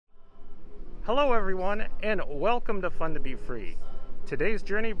Hello everyone, and welcome to Fun to Be Free. Today's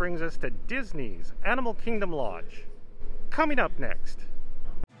journey brings us to Disney's Animal Kingdom Lodge. Coming up next.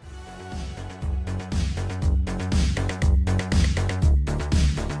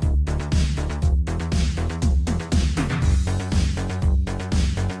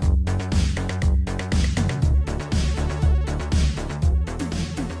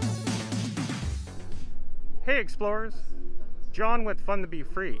 Hey explorers, John with Fun to Be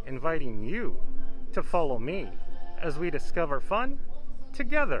Free, inviting you to follow me as we discover fun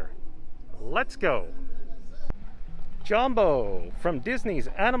together. Let's go! Jambo from Disney's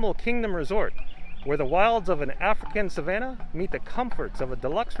Animal Kingdom Resort, where the wilds of an African savanna meet the comforts of a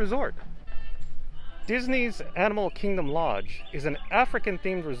deluxe resort. Disney's Animal Kingdom Lodge is an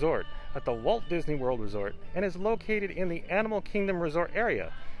African-themed resort at the Walt Disney World Resort and is located in the Animal Kingdom Resort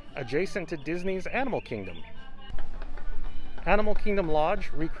area, adjacent to Disney's Animal Kingdom. Animal Kingdom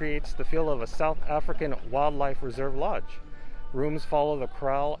Lodge recreates the feel of a South African wildlife reserve lodge. Rooms follow the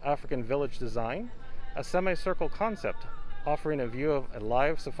Kraal African village design, a semicircle concept offering a view of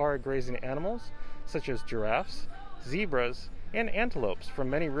live safari grazing animals such as giraffes, zebras, and antelopes from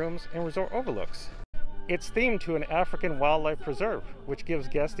many rooms and resort overlooks. It's themed to an African wildlife preserve, which gives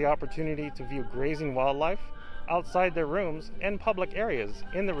guests the opportunity to view grazing wildlife outside their rooms and public areas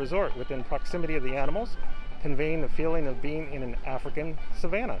in the resort within proximity of the animals, conveying the feeling of being in an African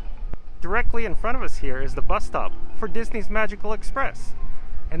savanna. Directly in front of us here is the bus stop for Disney's Magical Express,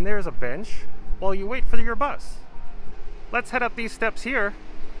 and there's a bench while you wait for your bus. Let's head up these steps here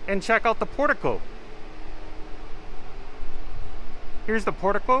and check out the portico. Here's the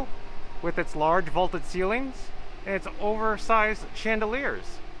portico with its large vaulted ceilings and its oversized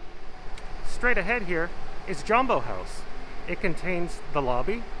chandeliers. Straight ahead here is Jambo House. It contains the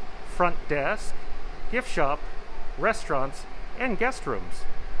lobby, front desk, gift shop, restaurants, and guest rooms.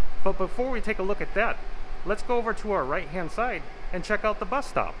 But before we take a look at that, let's go over to our right hand side and check out the bus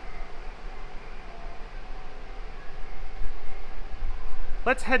stop.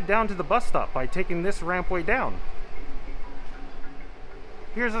 Let's head down to the bus stop by taking this rampway down.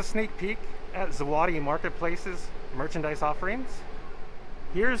 Here's a sneak peek at Zawadi Marketplace's merchandise offerings.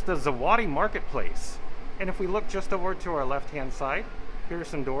 Here's the Zawadi Marketplace, and if we look just over to our left hand side, here are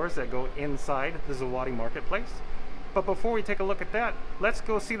some doors that go inside the Zawadi Marketplace. But before we take a look at that, let's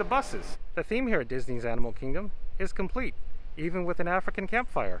go see the buses. The theme here at Disney's Animal Kingdom is complete, even with an African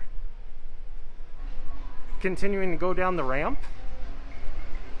campfire. Continuing to go down the ramp,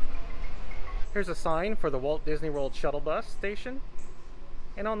 here's a sign for the Walt Disney World shuttle bus station.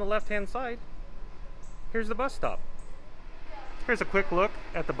 And on the left hand side, here's the bus stop. Here's a quick look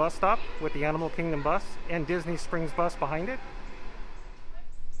at the bus stop with the Animal Kingdom bus and Disney Springs bus behind it.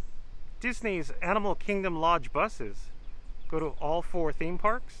 Disney's Animal Kingdom Lodge buses go to all 4 theme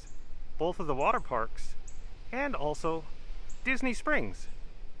parks, both of the water parks, and also Disney Springs.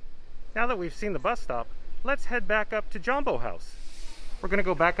 Now that we've seen the bus stop, let's head back up to Jambo House. We're going to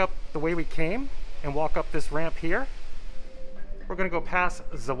go back up the way we came and walk up this ramp here. We're going to go past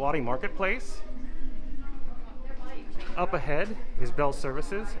Zawadi Marketplace. Up ahead is Bell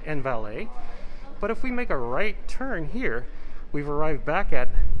Services and Valet. But if we make a right turn here, we've arrived back at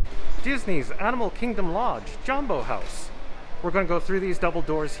Disney's Animal Kingdom Lodge, Jambo House. We're going to go through these double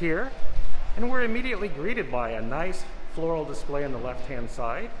doors here, and we're immediately greeted by a nice floral display on the left-hand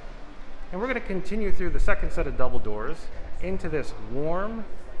side. And we're going to continue through the second set of double doors into this warm,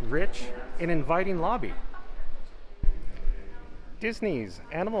 rich, and inviting lobby. Disney's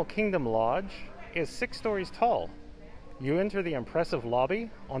Animal Kingdom Lodge is 6 stories tall. You enter the impressive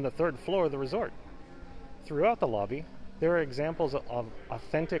lobby on the 3rd floor of the resort. Throughout the lobby, there are examples of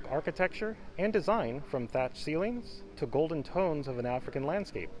authentic architecture and design, from thatched ceilings to golden tones of an African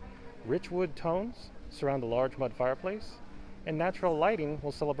landscape. Rich wood tones surround a large mud fireplace, and natural lighting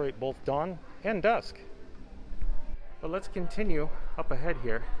will celebrate both dawn and dusk. But let's continue up ahead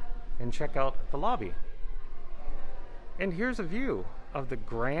here and check out the lobby. And here's a view of the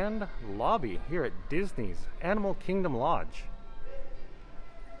grand lobby here at Disney's Animal Kingdom Lodge.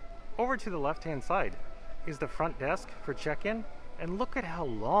 Over to the left-hand side is the front desk for check-in, and look at how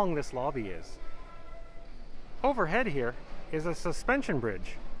long this lobby is. Overhead here is a suspension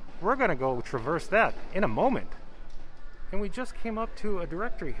bridge. We're going to go traverse that in a moment. And we just came up to a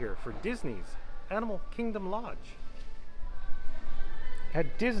directory here for Disney's Animal Kingdom Lodge.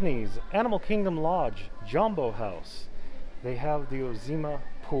 At Disney's Animal Kingdom Lodge, Jambo House, they have the Uzima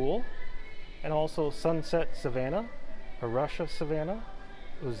Pool, and also Sunset Savannah, Arusha Savannah,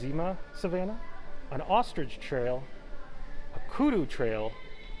 Uzima Savannah, an ostrich trail, a kudu trail,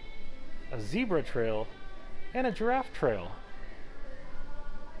 a zebra trail, and a giraffe trail.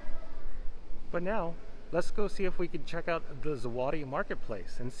 But now, let's go see if we can check out the Zawadi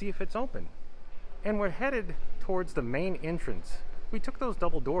Marketplace and see if it's open. And we're headed towards the main entrance. We took those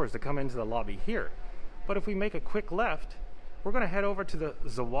double doors to come into the lobby here. But if we make a quick left, we're going to head over to the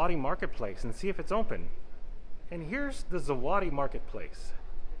Zawadi Marketplace and see if it's open. And here's the Zawadi Marketplace.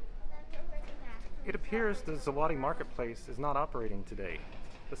 It appears the Zawadi Marketplace is not operating today.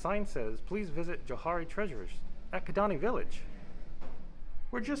 The sign says, please visit Johari Treasures at Kidani Village.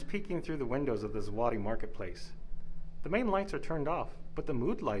 We're just peeking through the windows of the Zawadi Marketplace. The main lights are turned off, but the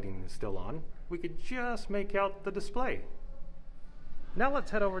mood lighting is still on. We could just make out the display. Now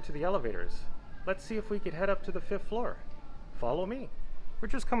let's head over to the elevators. Let's see if we could head up to the 5th floor. Follow me. We're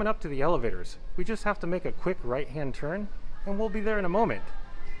just coming up to the elevators. We just have to make a quick right-hand turn, and we'll be there in a moment.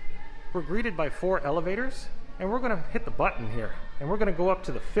 We're greeted by 4 elevators, and we're going to hit the button here, and we're going to go up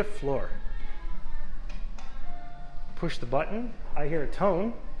to the 5th floor. Push the button, I hear a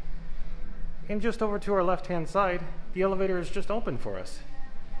tone, and just over to our left-hand side, the elevator is just open for us.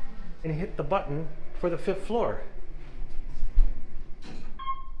 And hit the button for the 5th floor.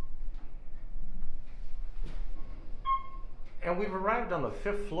 And we've arrived on the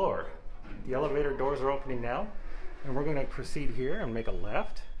 5th floor. The elevator doors are opening now, and we're going to proceed here and make a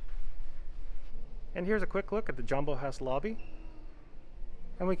left. And here's a quick look at the Jambo House lobby.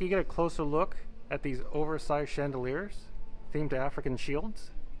 And we can get a closer look at these oversized chandeliers themed to African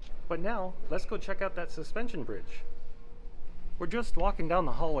shields. But now, let's go check out that suspension bridge. We're just walking down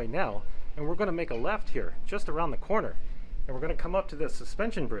the hallway now, and we're going to make a left here, just around the corner. And we're going to come up to this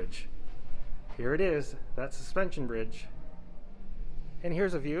suspension bridge. Here it is, that suspension bridge. And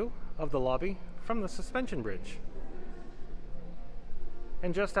here's a view of the lobby from the suspension bridge.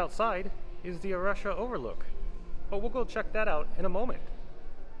 And just outside is the Arusha overlook. But we'll go check that out in a moment.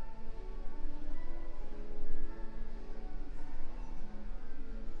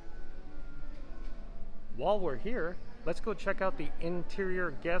 While we're here, let's go check out the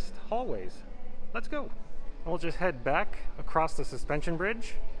interior guest hallways. Let's go. And we'll just head back across the suspension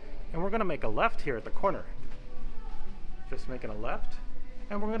bridge, and we're going to make a left here at the corner. Just making a left,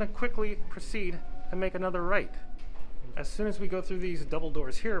 and we're going to quickly proceed and make another right. As soon as we go through these double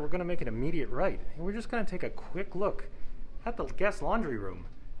doors here, we're going to make an immediate right, and we're just going to take a quick look at the guest laundry room.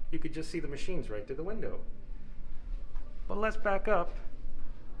 You could just see the machines right through the window. But let's back up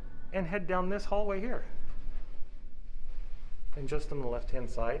and head down this hallway here. And just on the left-hand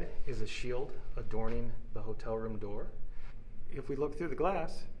side is a shield adorning the hotel room door. If we look through the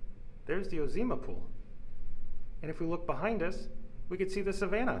glass, there's the Uzima Pool. And if we look behind us, we could see the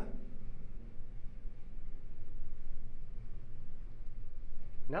Savanna.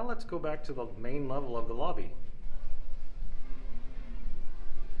 Now let's go back to the main level of the lobby.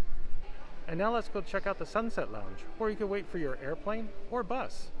 And now let's go check out the Sunset Lounge, where you can wait for your airplane or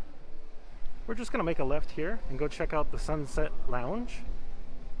bus. We're just going to make a left here and go check out the Sunset Lounge.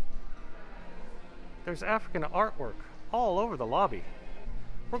 There's African artwork all over the lobby.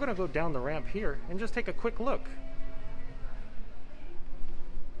 We're going to go down the ramp here and just take a quick look.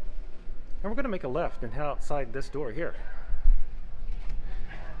 And we're going to make a left and head outside this door here.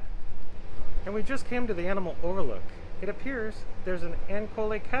 And we just came to the animal overlook. It appears there's an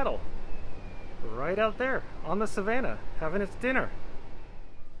Ankole cattle right out there on the savannah having its dinner.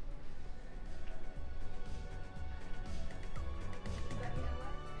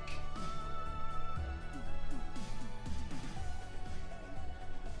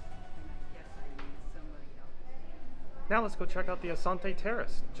 Now let's go check out the Asante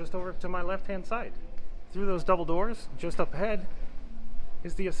Terrace, just over to my left-hand side. Through those double doors, just up ahead,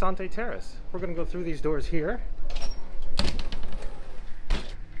 is the Asante Terrace. We're going to go through these doors here.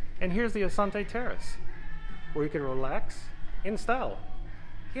 And here's the Asante Terrace, where you can relax in style,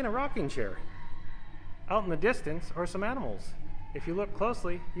 in a rocking chair. Out in the distance are some animals. If you look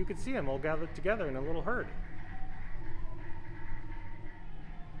closely, you can see them all gathered together in a little herd.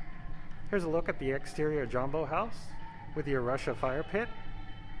 Here's a look at the exterior Jambo house with the Arusha fire pit.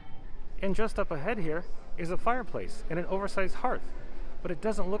 And just up ahead here is a fireplace and an oversized hearth, but it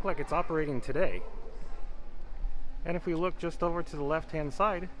doesn't look like it's operating today. And if we look just over to the left-hand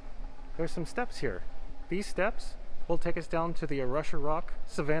side, there's some steps here. These steps will take us down to the Arusha Rock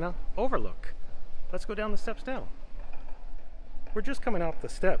Savannah overlook. Let's go down the steps now. We're just coming off the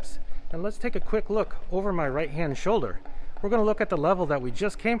steps, and let's take a quick look over my right-hand shoulder. We're going to look at the level that we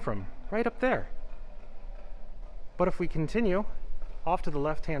just came from, right up there. But if we continue off to the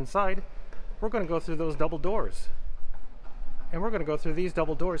left-hand side, we're going to go through those double doors. And we're going to go through these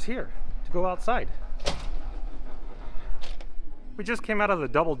double doors here to go outside. We just came out of the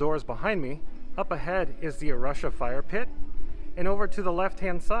double doors behind me. Up ahead is the Arusha fire pit. And over to the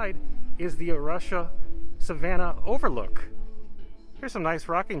left-hand side is the Savannah overlook. Here's some nice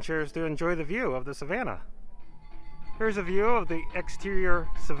rocking chairs to enjoy the view of the Savannah. Here's a view of the exterior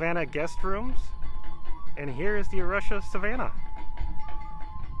Savannah guest rooms. And here is the Savannah.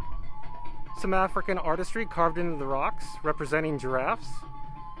 Some African artistry carved into the rocks representing giraffes.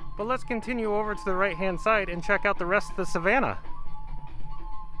 But let's continue over to the right hand side and check out the rest of the Savannah.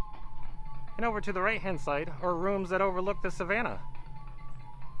 And over to the right hand side are rooms that overlook the Savannah.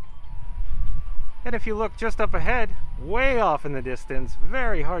 And if you look just up ahead, way off in the distance,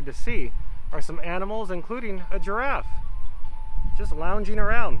 very hard to see, are some animals, including a giraffe, just lounging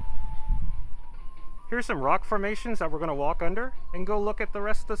around. Here's some rock formations that we're going to walk under and go look at the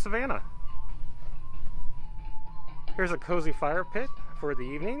rest of the Savannah. Here's a cozy fire pit for the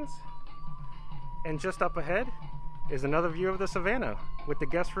evenings. And just up ahead is another view of the Savannah with the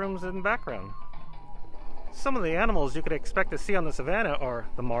guest rooms in the background. Some of the animals you could expect to see on the Savannah are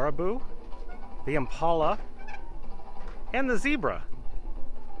the marabou, the impala, and the zebra.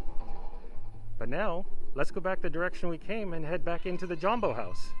 But now, let's go back the direction we came and head back into the Jambo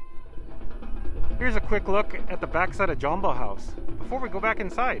house. Here's a quick look at the backside of Jambo house before we go back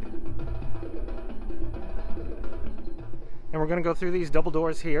inside. And we're going to go through these double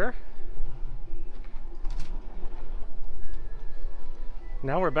doors here.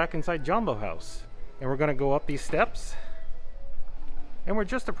 Now we're back inside Jambo house. And we're going to go up these steps. And we're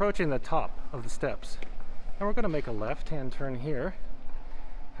just approaching the top of the steps. And we're going to make a left-hand turn here.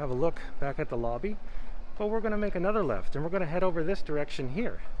 Have a look back at the lobby. But we're going to make another left. And we're going to head over this direction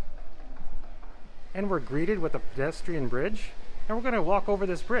here. And we're greeted with a pedestrian bridge. And we're going to walk over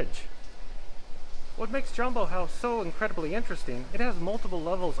this bridge. What makes Jambo House so incredibly interesting, it has multiple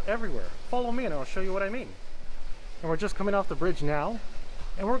levels everywhere. Follow me and I'll show you what I mean. And we're just coming off the bridge now,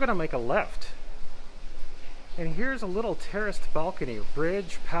 and we're going to make a left. And here's a little terraced balcony,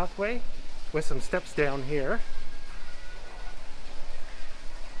 bridge, pathway, with some steps down here.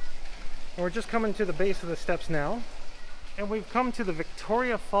 And we're just coming to the base of the steps now, and we've come to the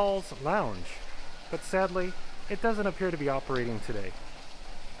Victoria Falls Lounge. But sadly, it doesn't appear to be operating today.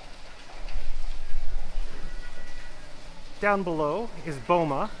 Down below is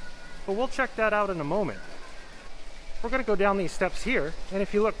Boma, but we'll check that out in a moment. We're going to go down these steps here, and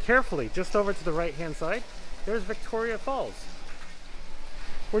if you look carefully, just over to the right hand side, there's Victoria Falls.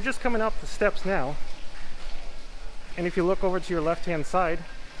 We're just coming up the steps now, and if you look over to your left hand side,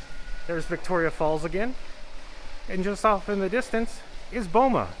 there's Victoria Falls again, and just off in the distance is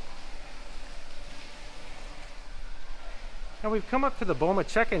Boma. Now we've come up to the Boma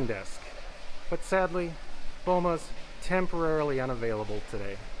check-in desk, but sadly, Boma's temporarily unavailable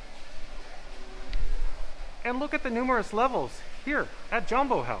today. And look at the numerous levels here at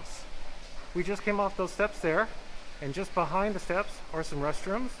Jambo House. We just came off those steps there, and just behind the steps are some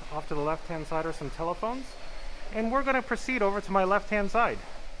restrooms. Off to the left hand side are some telephones, and we're going to proceed over to my left hand side.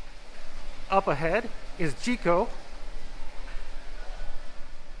 Up ahead is Jico,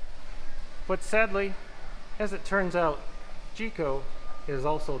 but sadly, as it turns out, Jico is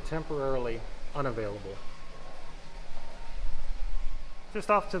also temporarily unavailable. Just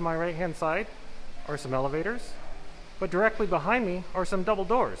off to my right hand side are some elevators, but directly behind me are some double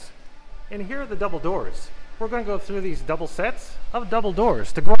doors. And here are the double doors. We're going to go through these double sets of double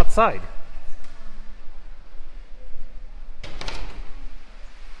doors to go outside.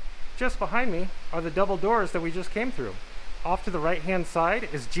 Just behind me are the double doors that we just came through. Off to the right hand side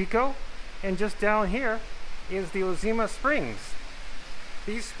is Jico, and just down here is the Uzima Springs.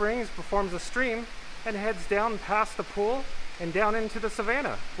 These springs performs a stream and heads down past the pool and down into the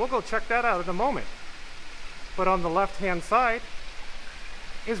Savannah. We'll go check that out in a moment. But on the left hand side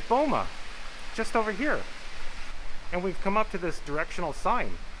is Boma, just over here. And we've come up to this directional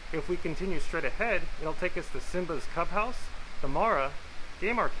sign. If we continue straight ahead, it'll take us to Simba's Cub House, the Mara,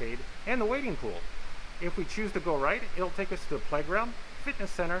 Game Arcade, and the Wading Pool. If we choose to go right, it'll take us to the Playground,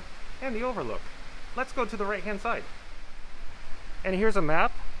 Fitness Center, and the Overlook. Let's go to the right hand side. And here's a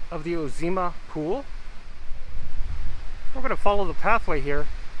map of the Uzima Pool. We're going to follow the pathway here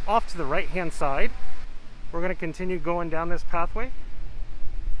off to the right hand side. We're going to continue going down this pathway.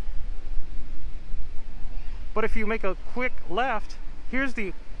 But if you make a quick left, here's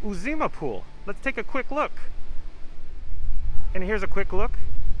the Uzima Pool. Let's take a quick look. And here's a quick look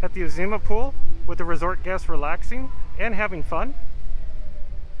at the Uzima Pool with the resort guests relaxing and having fun.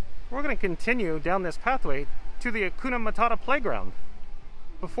 We're going to continue down this pathway to the Hakuna Matata playground.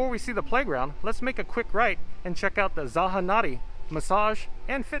 Before we see the playground, let's make a quick right and check out the Zahanati Massage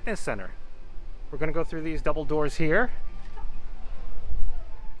and Fitness Center. We're going to go through these double doors here.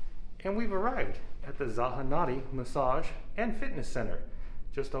 And we've arrived at the Zahanati Massage and Fitness Center.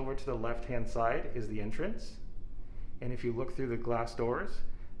 Just over to the left-hand side is the entrance. And if you look through the glass doors,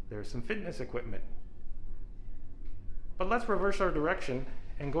 there's some fitness equipment. But let's reverse our direction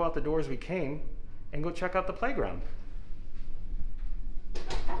and go out the doors we came and go check out the playground.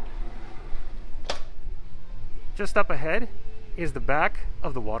 Just up ahead is the back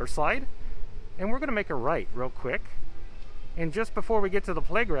of the water slide, and we're going to make a right real quick. And just before we get to the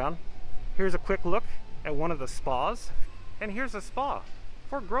playground, here's a quick look at one of the spas. And here's a spa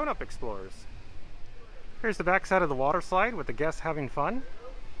for grown-up explorers. Here's the back side of the water slide with the guests having fun.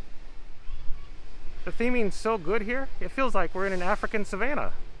 The theming's so good here, it feels like we're in an African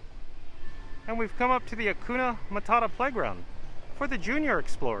savanna. And we've come up to the Hakuna Matata playground for the junior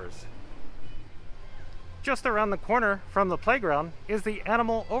explorers. Just around the corner from the playground is the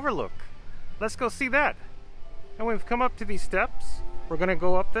animal overlook. Let's go see that. And we've come up to these steps. We're going to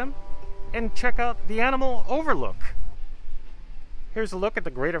go up them and check out the animal overlook. Here's a look at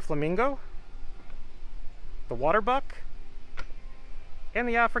the greater flamingo, the water buck, and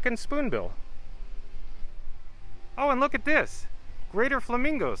the African spoonbill. Oh, and look at this, greater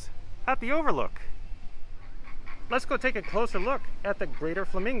flamingos at the overlook. Let's go take a closer look at the greater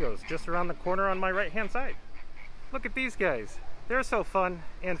flamingos just around the corner on my right hand side. Look at these guys. They're so fun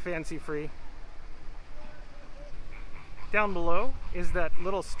and fancy free. Down below is that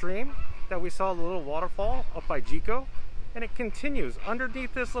little stream that we saw, the little waterfall up by Jico, and it continues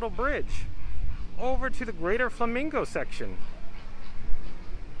underneath this little bridge over to the greater flamingo section.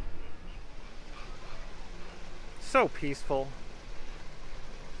 So peaceful.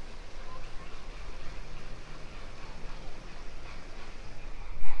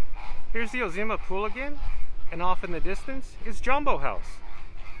 Here's the Uzima Pool again, and off in the distance is Jambo House.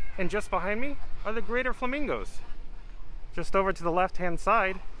 And just behind me are the greater flamingos. Just over to the left-hand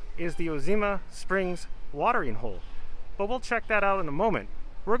side is the Uzima Springs watering hole. But we'll check that out in a moment.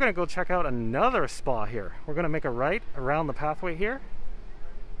 We're going to go check out another spa here. We're going to make a right around the pathway here.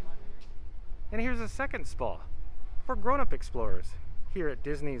 And here's a second spa for grown-up explorers here at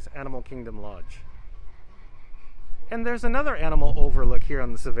Disney's Animal Kingdom Lodge. And there's another animal overlook here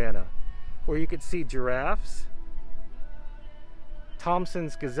on the savannah where you could see giraffes,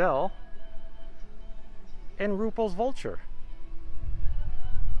 Thompson's gazelle, and Ruppel's vulture.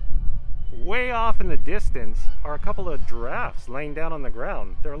 Way off in the distance are a couple of giraffes laying down on the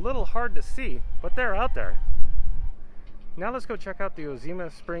ground. They're a little hard to see, but they're out there. Now let's go check out the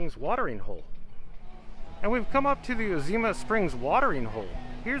Uzima Springs watering hole. And we've come up to the Uzima Springs watering hole.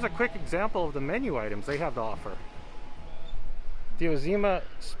 Here's a quick example of the menu items they have to offer. The Uzima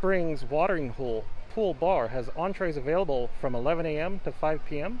Springs watering hole pool bar has entrees available from 11 a.m. to 5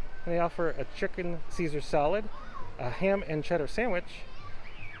 p.m. and they offer a chicken Caesar salad, a ham and cheddar sandwich,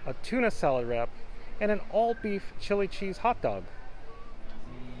 a tuna salad wrap, and an all-beef chili cheese hot dog.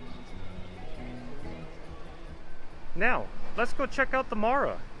 Now, let's go check out the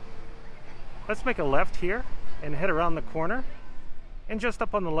Mara. Let's make a left here and head around the corner. And just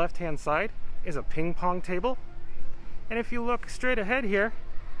up on the left-hand side is a ping pong table. And if you look straight ahead here,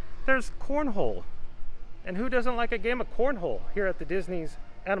 there's cornhole. And who doesn't like a game of cornhole here at the Disney's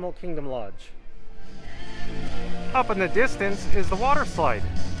Animal Kingdom Lodge? Up in the distance is the water slide,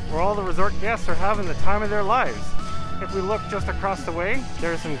 where all the resort guests are having the time of their lives. If we look just across the way,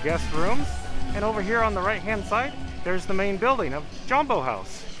 there's some guest rooms. And over here on the right-hand side, there's the main building of Jambo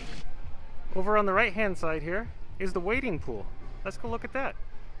House. Over on the right-hand side here is the wading pool. Let's go look at that.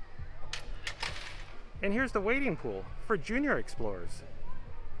 And here's the wading pool for junior explorers.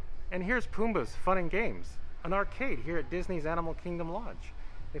 And here's Pumbaa's Fun and Games, an arcade here at Disney's Animal Kingdom Lodge.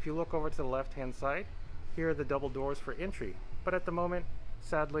 If you look over to the left-hand side, here are the double doors for entry, but at the moment,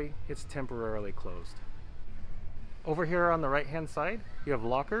 sadly, it's temporarily closed. Over here on the right-hand side, you have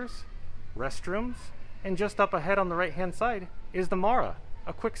lockers, restrooms, and just up ahead on the right-hand side is the Mara,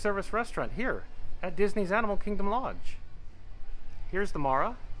 a quick service restaurant here at Disney's Animal Kingdom Lodge. Here's the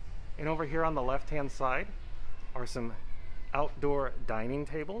Mara, and over here on the left-hand side are some outdoor dining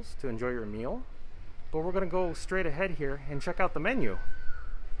tables to enjoy your meal. But we're going to go straight ahead here and check out the menu.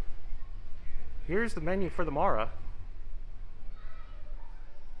 Here's the menu for the Mara.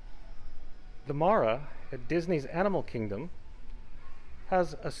 The Mara at Disney's Animal Kingdom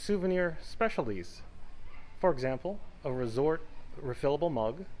has a souvenir specialties. For example, a resort refillable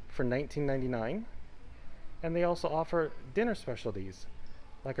mug for $19.99, and they also offer dinner specialties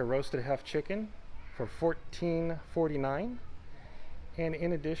like a roasted half chicken for $14.49, and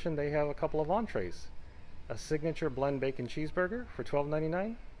in addition they have a couple of entrees, a signature blend bacon cheeseburger for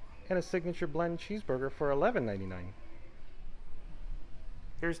 $12.99 and a signature blend cheeseburger for $11.99.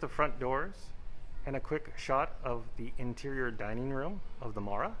 Here's the front doors and a quick shot of the interior dining room of the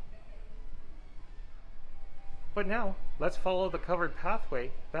Mara. But now, let's follow the covered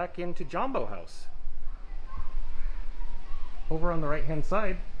pathway back into Jambo House. Over on the right hand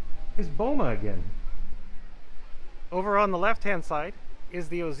side is Boma again. Over on the left hand side is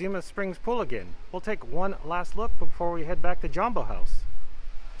the Uzima Springs Pool again. We'll take one last look before we head back to Jambo House.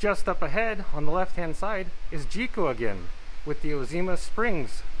 Just up ahead on the left hand side is Jiku again with the Uzima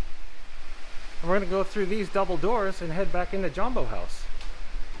Springs. And we're going to go through these double doors and head back into Jambo House.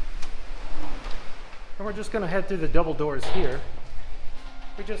 And we're just going to head through the double doors here.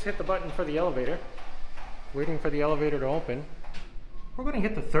 We just hit the button for the elevator, waiting for the elevator to open. We're going to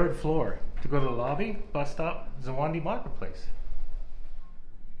hit the third floor to go to the lobby, bus stop, Zawadi Marketplace.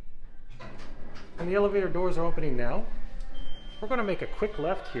 And the elevator doors are opening now. We're going to make a quick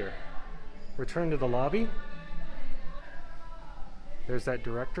left here. Return to the lobby. There's that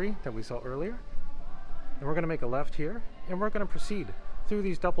directory that we saw earlier. And we're going to make a left here, and we're going to proceed through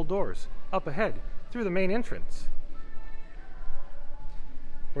these double doors, up ahead, through the main entrance.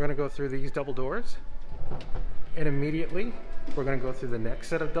 We're going to go through these double doors, and immediately we're going to go through the next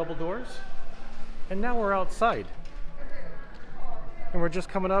set of double doors, and now we're outside. And we're just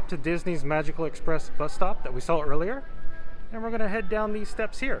coming up to Disney's Magical Express bus stop that we saw earlier, and we're going to head down these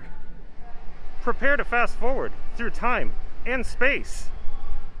steps here. Prepare to fast forward through time and space.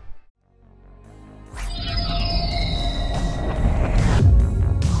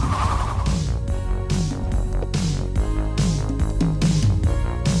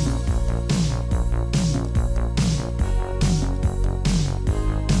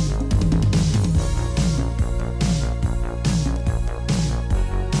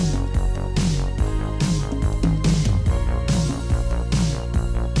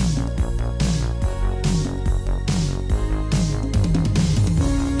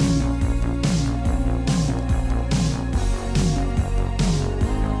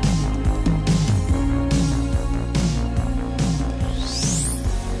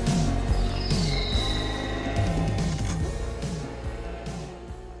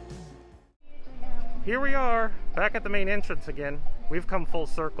 Here we are, back at the main entrance again. We've come full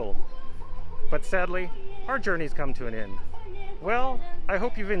circle. But sadly, our journey's come to an end. Well, I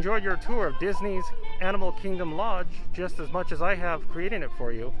hope you've enjoyed your tour of Disney's Animal Kingdom Lodge just as much as I have creating it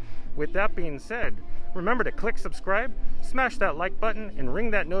for you. With that being said, remember to click subscribe, smash that like button, and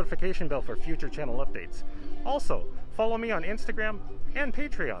ring that notification bell for future channel updates. Also, follow me on Instagram and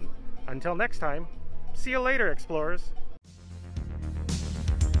Patreon. Until next time, see you later, explorers.